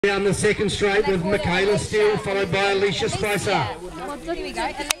Down the second straight with Michaela Steele, followed by Alicia Spicer. Here we go,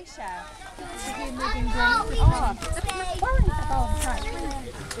 Alicia.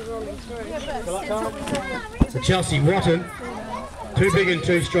 So Chelsea Watton, too big and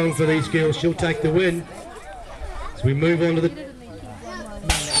too strong for these girls. She'll take the win. So we move on to the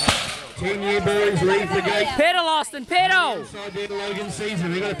 10-year boys leave the gate. Pedal, Austin, pedal! Inside there, Logan Caesar.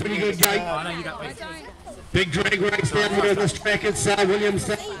 They've got a pretty good gate. Big drag race down here in this track. It's Williams,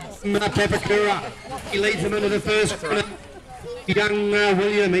 Papakura. He leads them into the first corner. Young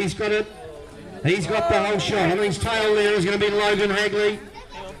William, he's got it. He's got the whole shot. On his tail there is going to be Logan Hagley,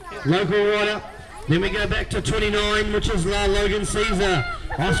 local rider. Then we go back to 29, which is Logan Caesar.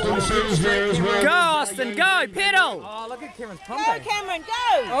 Austin Sims there as well. Go, Austin, go, pedal! Oh, look at Cameron's pump. Go, Cameron,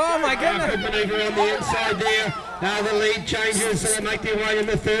 go! Oh my goodness! Good manoeuvre on the inside there. Now the lead changes, so they make their way in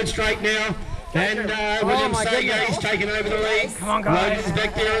the third straight now. And William Sager, he's taken over the lead. Come on, guys. Logan's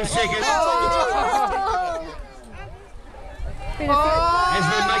back there in second. As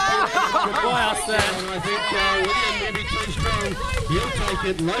they make their Good boy, Austin. I think William may be too strong. He'll take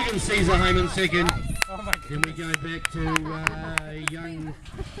it. Logan Caesar home in second. Oh my Then we go back to young